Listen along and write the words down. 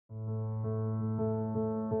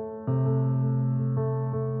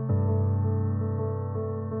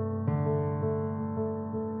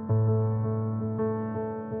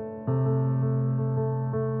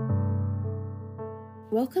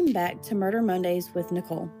Welcome back to Murder Mondays with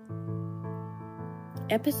Nicole.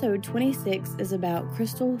 Episode 26 is about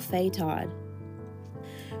Crystal Faye Todd.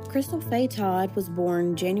 Crystal Faye Todd was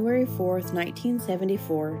born January 4th,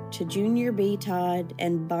 1974 to Junior B. Todd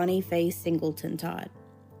and Bonnie Faye Singleton Todd.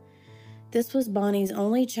 This was Bonnie's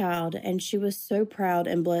only child, and she was so proud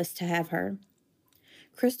and blessed to have her.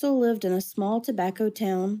 Crystal lived in a small tobacco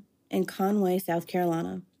town in Conway, South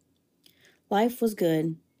Carolina. Life was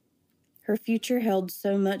good. Her future held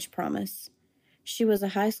so much promise. She was a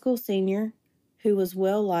high school senior who was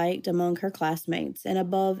well liked among her classmates and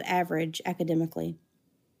above average academically.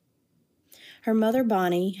 Her mother,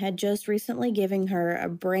 Bonnie, had just recently given her a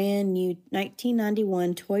brand new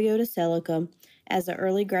 1991 Toyota Celica as an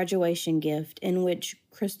early graduation gift, in which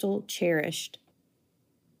Crystal cherished.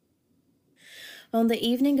 On the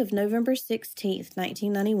evening of November 16,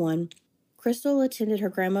 1991, Crystal attended her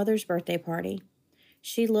grandmother's birthday party.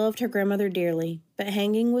 She loved her grandmother dearly, but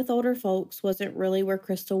hanging with older folks wasn't really where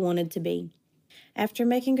Crystal wanted to be. After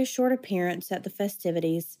making a short appearance at the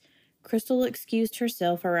festivities, Crystal excused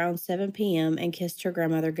herself around 7 p.m. and kissed her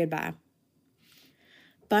grandmother goodbye.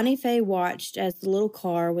 Bonnie Faye watched as the little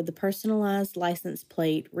car with the personalized license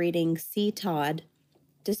plate reading C. Todd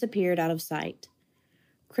disappeared out of sight.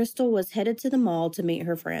 Crystal was headed to the mall to meet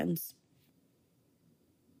her friends.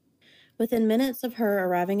 Within minutes of her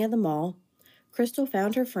arriving at the mall, Crystal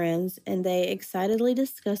found her friends, and they excitedly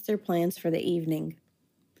discussed their plans for the evening.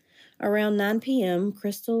 Around 9 p.m.,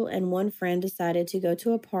 Crystal and one friend decided to go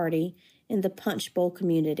to a party in the Punch Bowl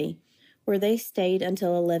community, where they stayed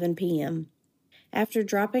until 11 p.m. After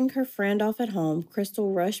dropping her friend off at home,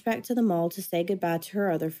 Crystal rushed back to the mall to say goodbye to her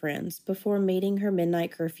other friends before meeting her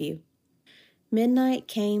midnight curfew. Midnight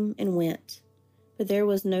came and went, but there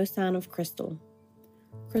was no sign of Crystal.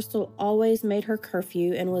 Crystal always made her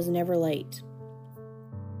curfew and was never late.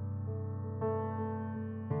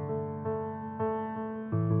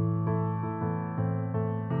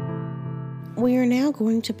 We are now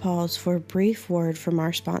going to pause for a brief word from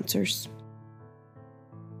our sponsors.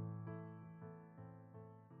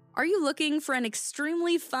 Are you looking for an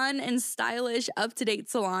extremely fun and stylish,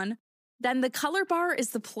 up-to-date salon? Then the Color Bar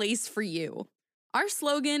is the place for you. Our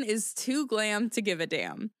slogan is too glam to give a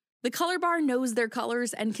damn. The Color Bar knows their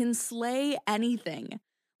colors and can slay anything.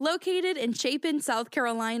 Located in Chapin, South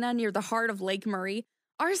Carolina, near the heart of Lake Murray,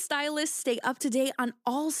 our stylists stay up to date on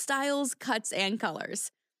all styles, cuts, and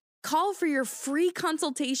colors. Call for your free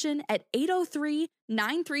consultation at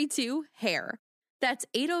 803-932-HAIR. That's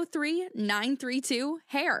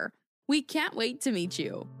 803-932-HAIR. We can't wait to meet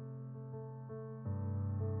you.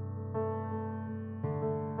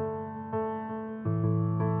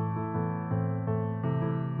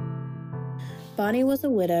 Bonnie was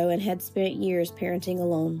a widow and had spent years parenting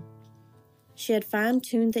alone. She had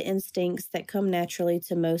fine-tuned the instincts that come naturally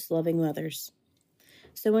to most loving mothers.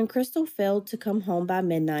 So when Crystal failed to come home by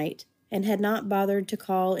midnight and had not bothered to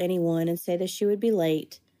call anyone and say that she would be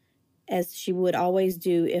late, as she would always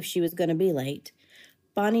do if she was going to be late,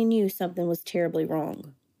 Bonnie knew something was terribly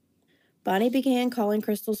wrong. Bonnie began calling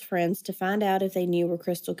Crystal's friends to find out if they knew where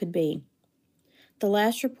Crystal could be. The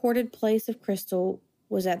last reported place of Crystal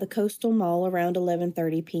was at the Coastal Mall around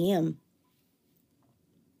 11:30 p.m.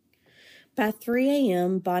 By 3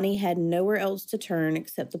 a.m., Bonnie had nowhere else to turn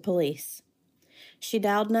except the police. She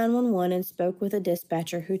dialed 911 and spoke with a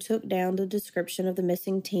dispatcher who took down the description of the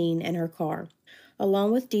missing teen and her car,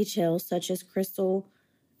 along with details such as Crystal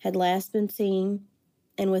had last been seen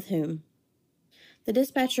and with whom. The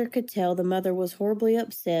dispatcher could tell the mother was horribly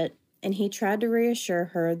upset, and he tried to reassure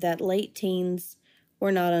her that late teens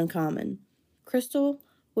were not uncommon. Crystal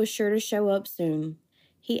was sure to show up soon.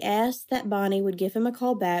 He asked that Bonnie would give him a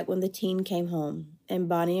call back when the teen came home, and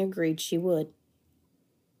Bonnie agreed she would.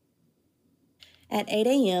 At 8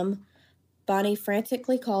 a.m., Bonnie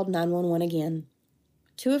frantically called 911 again.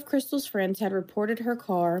 Two of Crystal's friends had reported her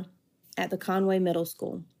car at the Conway Middle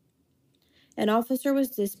School. An officer was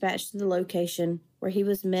dispatched to the location, where he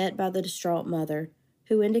was met by the distraught mother,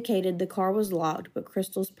 who indicated the car was locked but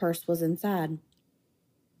Crystal's purse was inside.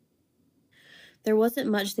 There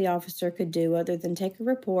wasn't much the officer could do other than take a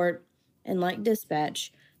report and, like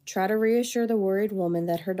dispatch, try to reassure the worried woman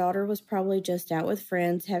that her daughter was probably just out with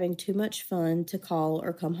friends having too much fun to call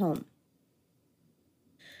or come home.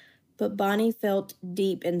 But Bonnie felt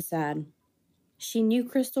deep inside. She knew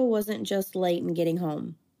Crystal wasn't just late in getting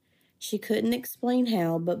home. She couldn't explain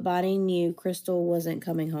how, but Bonnie knew Crystal wasn't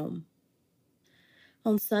coming home.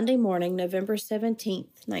 On Sunday morning, November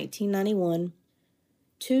 17th, 1991,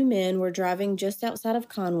 two men were driving just outside of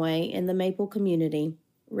Conway in the Maple community,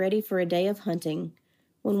 ready for a day of hunting,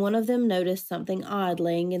 when one of them noticed something odd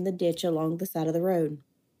laying in the ditch along the side of the road.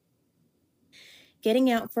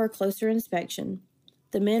 Getting out for a closer inspection,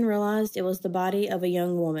 the men realized it was the body of a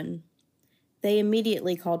young woman. They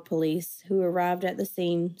immediately called police, who arrived at the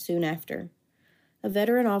scene soon after. A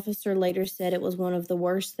veteran officer later said it was one of the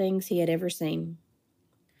worst things he had ever seen.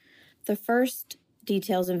 The first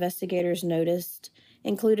details investigators noticed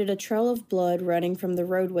included a trail of blood running from the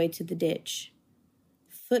roadway to the ditch,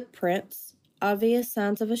 footprints, obvious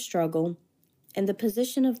signs of a struggle, and the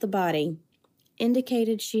position of the body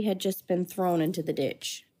indicated she had just been thrown into the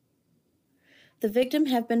ditch. The victim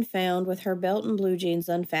had been found with her belt and blue jeans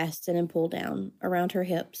unfastened and pulled down around her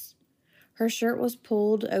hips. Her shirt was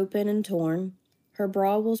pulled open and torn, her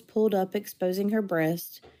bra was pulled up exposing her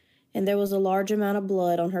breast, and there was a large amount of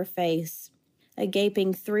blood on her face, a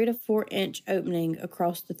gaping 3 to 4 inch opening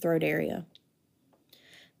across the throat area.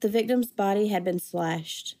 The victim's body had been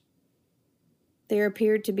slashed. There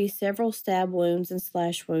appeared to be several stab wounds and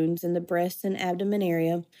slash wounds in the breast and abdomen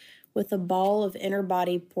area, with a ball of inner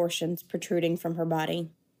body portions protruding from her body.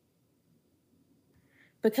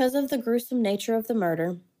 Because of the gruesome nature of the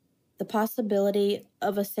murder, the possibility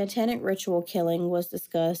of a satanic ritual killing was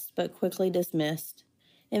discussed but quickly dismissed.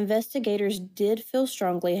 Investigators did feel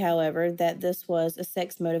strongly, however, that this was a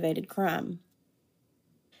sex-motivated crime.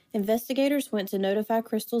 Investigators went to notify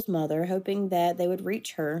Crystal's mother, hoping that they would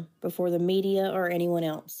reach her before the media or anyone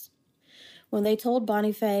else. When they told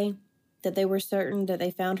Bonnie Faye that they were certain that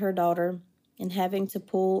they found her daughter and having to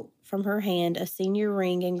pull from her hand a senior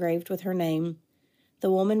ring engraved with her name,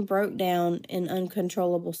 the woman broke down in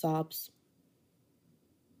uncontrollable sobs.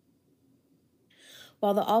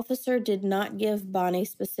 While the officer did not give Bonnie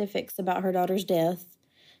specifics about her daughter's death,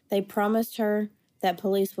 they promised her that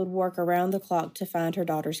police would work around the clock to find her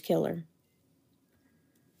daughter's killer.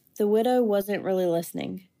 The widow wasn't really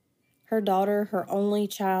listening. Her daughter, her only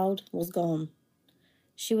child, was gone.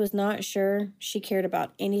 She was not sure she cared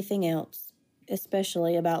about anything else,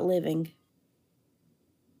 especially about living.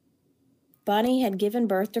 Bonnie had given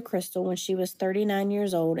birth to Crystal when she was 39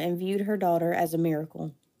 years old and viewed her daughter as a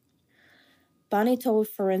miracle. Bonnie told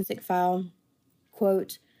Forensic File,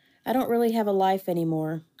 quote, "I don't really have a life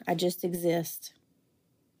anymore. I just exist.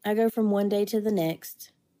 I go from one day to the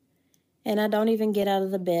next, and I don't even get out of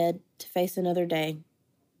the bed to face another day.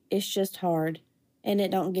 It's just hard, and it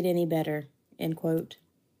don't get any better," end quote.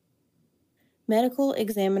 Medical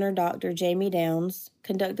examiner Dr. Jamie Downs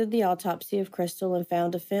conducted the autopsy of Crystal and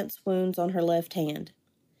found defense wounds on her left hand.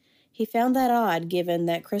 He found that odd given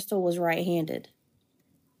that Crystal was right-handed.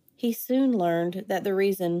 He soon learned that the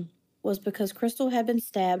reason was because Crystal had been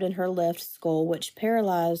stabbed in her left skull, which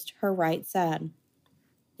paralyzed her right side.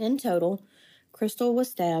 In total, Crystal was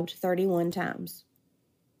stabbed 31 times.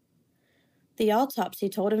 The autopsy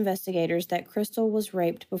told investigators that Crystal was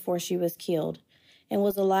raped before she was killed and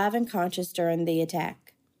was alive and conscious during the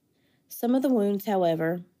attack. Some of the wounds,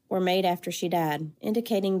 however, were made after she died,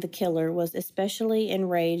 indicating the killer was especially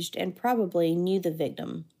enraged and probably knew the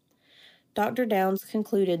victim. Dr. Downs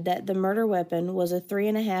concluded that the murder weapon was a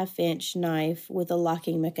 3.5-inch knife with a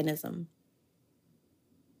locking mechanism.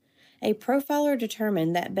 A profiler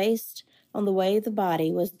determined that based on the way the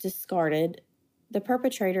body was discarded, the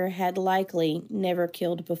perpetrator had likely never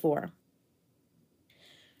killed before.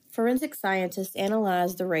 Forensic scientists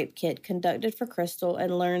analyzed the rape kit conducted for Crystal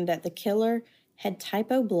and learned that the killer had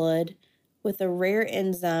typo blood with a rare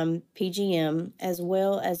enzyme PGM as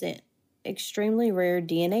well as an extremely rare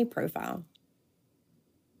DNA profile.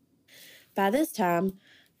 By this time,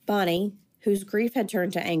 Bonnie, whose grief had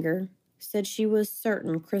turned to anger, said she was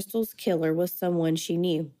certain Crystal's killer was someone she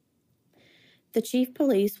knew. The chief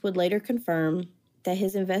police would later confirm that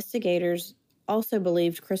his investigators also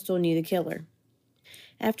believed Crystal knew the killer.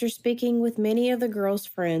 After speaking with many of the girl's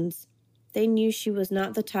friends, they knew she was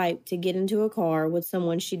not the type to get into a car with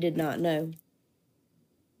someone she did not know.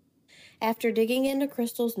 After digging into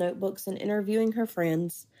Crystal's notebooks and interviewing her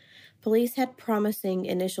friends, police had promising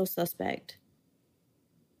initial suspect,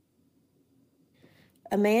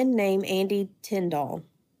 a man named Andy Tyndall.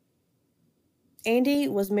 Andy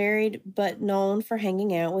was married but known for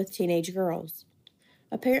hanging out with teenage girls.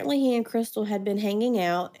 Apparently he and Crystal had been hanging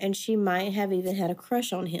out and she might have even had a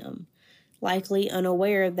crush on him, likely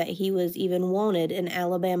unaware that he was even wanted in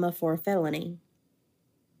Alabama for a felony.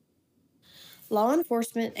 Law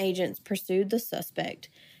enforcement agents pursued the suspect.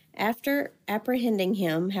 After apprehending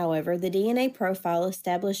him, however, the DNA profile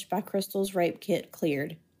established by Crystal's rape kit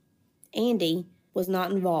cleared. Andy was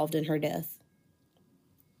not involved in her death.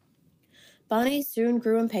 Bonnie soon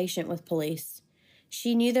grew impatient with police.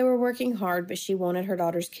 She knew they were working hard, but she wanted her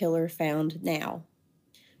daughter's killer found now.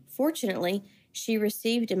 Fortunately, she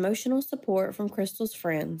received emotional support from Crystal's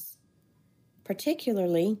friends.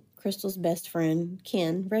 Particularly, Crystal's best friend,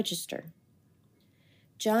 Ken Register.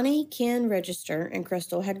 Johnny, Ken Register, and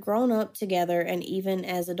Crystal had grown up together, and even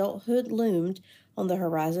as adulthood loomed on the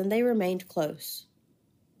horizon, they remained close.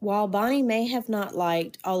 While Bonnie may have not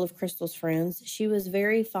liked all of Crystal's friends, she was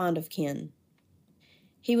very fond of Ken.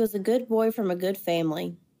 He was a good boy from a good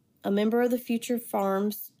family, a member of the Future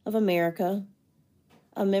Farms of America,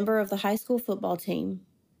 a member of the high school football team.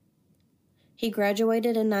 He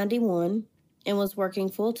graduated in 91 and was working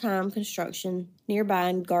full-time construction nearby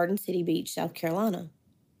in Garden City Beach, South Carolina.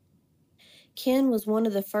 Ken was one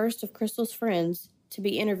of the first of Crystal's friends to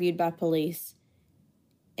be interviewed by police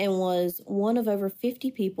and was one of over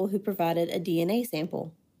 50 people who provided a DNA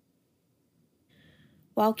sample.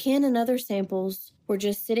 While Ken and other samples were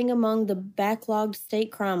just sitting among the backlogged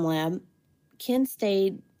state crime lab, Ken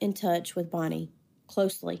stayed in touch with Bonnie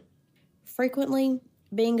closely, frequently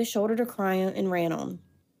being a shoulder to cry on and ran on.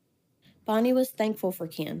 Bonnie was thankful for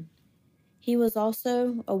Ken. He was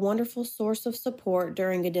also a wonderful source of support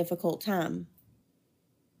during a difficult time.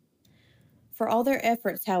 For all their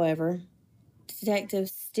efforts, however,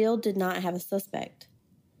 detectives still did not have a suspect.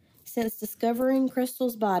 Since discovering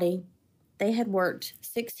Crystal's body, they had worked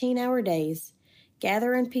 16-hour days,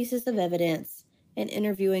 gathering pieces of evidence and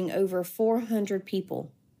interviewing over 400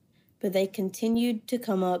 people, but they continued to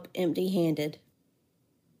come up empty-handed.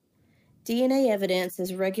 DNA evidence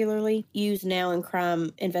is regularly used now in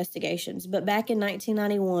crime investigations, but back in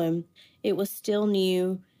 1991, it was still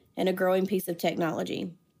new and a growing piece of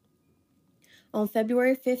technology. On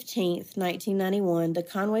February 15, 1991, the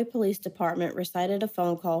Conway Police Department received a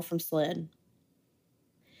phone call from SLED.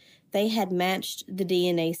 They had matched the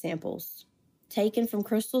DNA samples taken from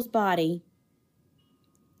Crystal's body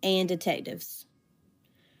and detectives.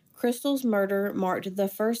 Crystal's murder marked the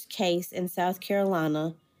first case in South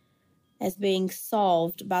Carolina as being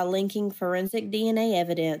solved by linking forensic DNA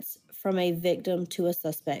evidence from a victim to a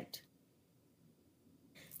suspect.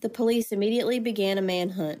 The police immediately began a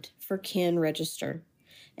manhunt for Ken Register,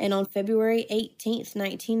 and on February 18,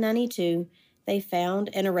 1992, they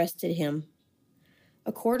found and arrested him.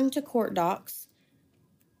 According to court docs,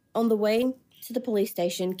 on the way to the police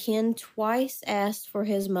station, Ken twice asked for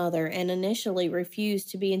his mother and initially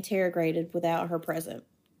refused to be interrogated without her present.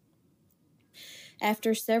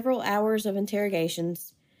 After several hours of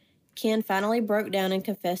interrogations, Ken finally broke down and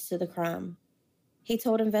confessed to the crime. He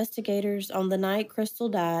told investigators on the night Crystal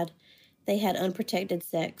died, they had unprotected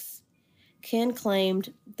sex. Ken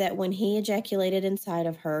claimed that when he ejaculated inside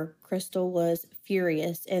of her, Crystal was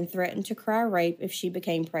furious and threatened to cry rape if she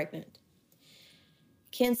became pregnant.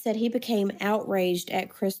 Ken said he became outraged at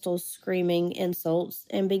Crystal's screaming insults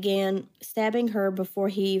and began stabbing her before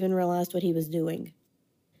he even realized what he was doing.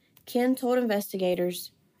 Ken told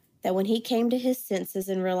investigators that when he came to his senses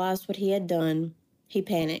and realized what he had done, he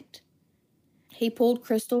panicked. He pulled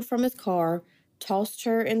Crystal from his car, tossed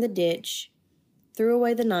her in the ditch, threw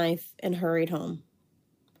away the knife, and hurried home.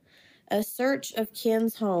 A search of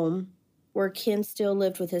Ken's home, where Ken still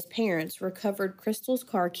lived with his parents, recovered Crystal's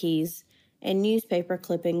car keys and newspaper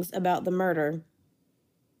clippings about the murder.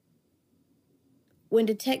 When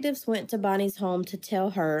detectives went to Bonnie's home to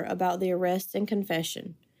tell her about the arrest and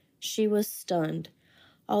confession, she was stunned.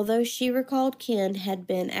 Although she recalled Ken had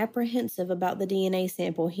been apprehensive about the DNA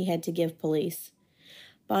sample he had to give police.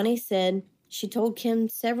 Bonnie said she told Ken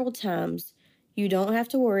several times, "You don't have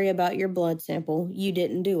to worry about your blood sample. You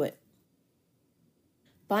didn't do it."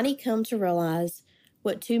 Bonnie came to realize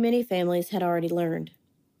what too many families had already learned.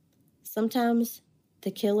 Sometimes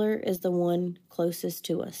the killer is the one closest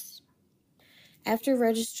to us. After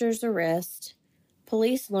Register's arrest,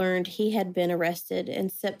 police learned he had been arrested in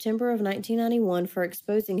September of 1991 for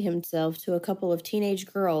exposing himself to a couple of teenage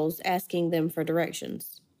girls asking them for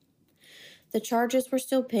directions. The charges were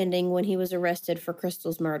still pending when he was arrested for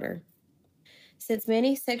Crystal's murder. Since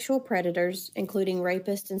many sexual predators, including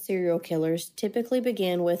rapists and serial killers, typically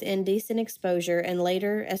begin with indecent exposure and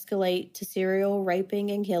later escalate to serial raping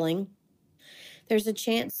and killing, there's a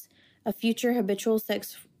chance a future habitual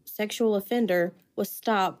sexual offender was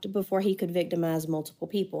stopped before he could victimize multiple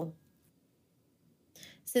people.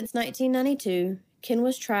 Since 1992, Ken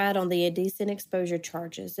was tried on the indecent exposure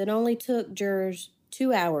charges. It only took jurors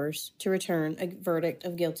 2 hours to return a verdict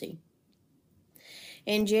of guilty.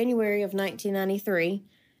 In January of 1993,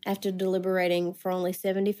 after deliberating for only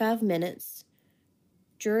 75 minutes,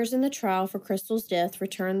 jurors in the trial for Crystal's death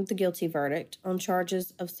returned the guilty verdict on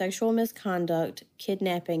charges of sexual misconduct,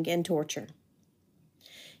 kidnapping, and torture.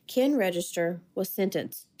 Ken Register was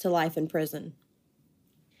sentenced to life in prison.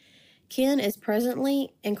 Ken is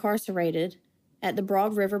presently incarcerated at the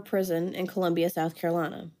Broad River Prison in Columbia, South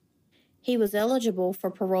Carolina. He was eligible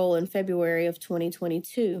for parole in February of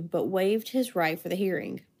 2022, but waived his right for the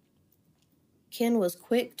hearing. Ken was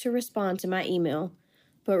quick to respond to my email,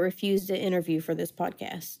 but refused to interview for this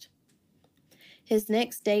podcast. His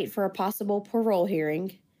next date for a possible parole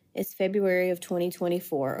hearing is February of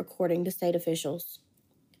 2024, according to state officials.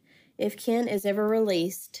 If Ken is ever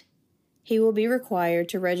released, he will be required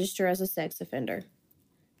to register as a sex offender.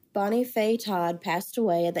 Bonnie Faye Todd passed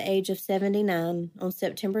away at the age of 79 on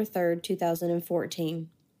September 3, 2014.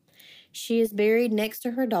 She is buried next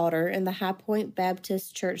to her daughter in the High Point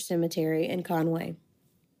Baptist Church Cemetery in Conway.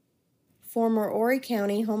 Former Horry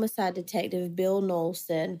County homicide detective Bill Knowles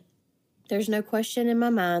said, "There's no question in my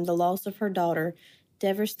mind the loss of her daughter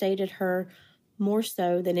devastated her more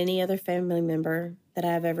so than any other family member that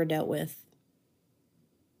I have ever dealt with."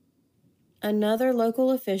 Another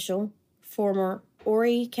local official, former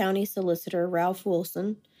Horry County Solicitor Ralph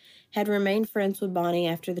Wilson, had remained friends with Bonnie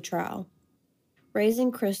after the trial.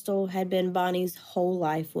 Raising Crystal had been Bonnie's whole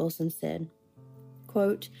life, Wilson said.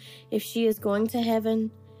 Quote, "If she is going to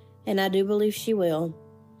heaven, and I do believe she will,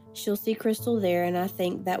 she'll see Crystal there, and I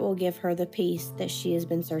think that will give her the peace that she has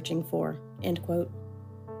been searching for." End quote.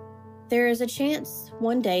 There is a chance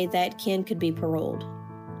one day that Ken could be paroled.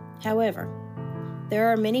 However,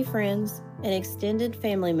 there are many friends and extended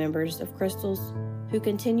family members of Crystal's who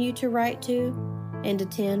continue to write to and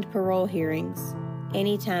attend parole hearings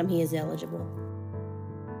anytime he is eligible.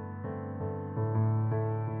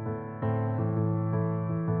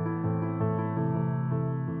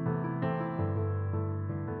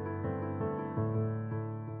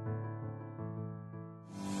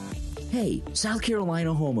 Hey, South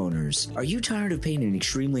Carolina homeowners, are you tired of paying an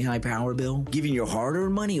extremely high power bill? Giving your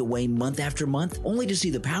hard-earned money away month after month, only to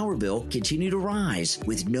see the power bill continue to rise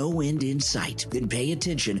with no end in sight? Then pay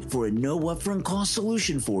attention for a no upfront cost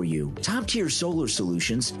solution for you. Top Tier Solar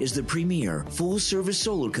Solutions is the premier full-service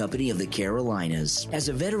solar company of the Carolinas. As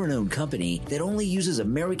a veteran-owned company that only uses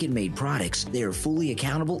American-made products, they are fully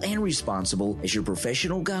accountable and responsible as your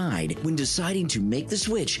professional guide when deciding to make the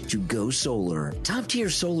switch to go solar. Top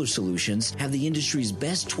Tier Solar Solutions have the industry's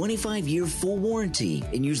best 25-year full warranty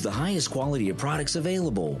and use the highest quality of products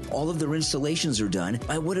available. All of their installations are done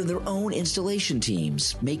by one of their own installation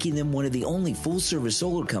teams, making them one of the only full-service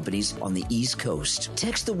solar companies on the East Coast.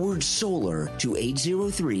 Text the word solar to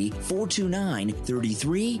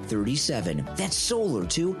 803-429-3337. That's solar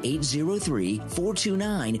to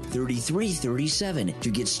 803-429-3337 to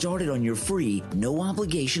get started on your free,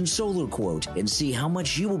 no-obligation solar quote and see how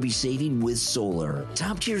much you will be saving with solar.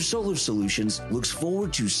 Top Tier Solar Solutions looks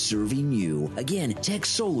forward to serving you. Again,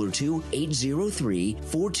 text solar to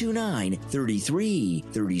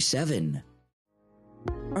 803-429-3337.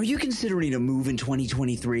 Are you considering a move in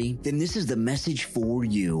 2023? Then this is the message for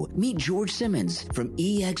you. Meet George Simmons from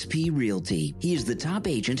eXp Realty. He is the top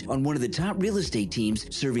agent on one of the top real estate teams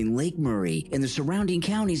serving Lake Murray and the surrounding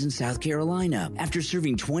counties in South Carolina. After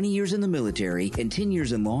serving 20 years in the military and 10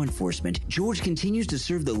 years in law enforcement, George continues to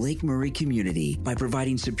serve the Lake Murray community by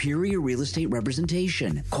providing superior real estate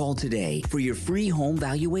representation. Call today for your free home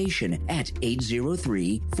valuation at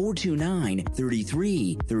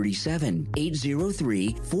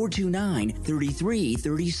 803-429-3337, 803-429-3337,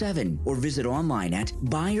 or visit online at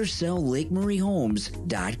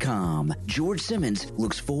buyorselllakemurrayhomes.com. George Simmons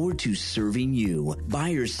looks forward to serving you.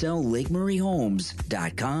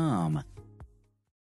 Buyorselllakemurrayhomes.com.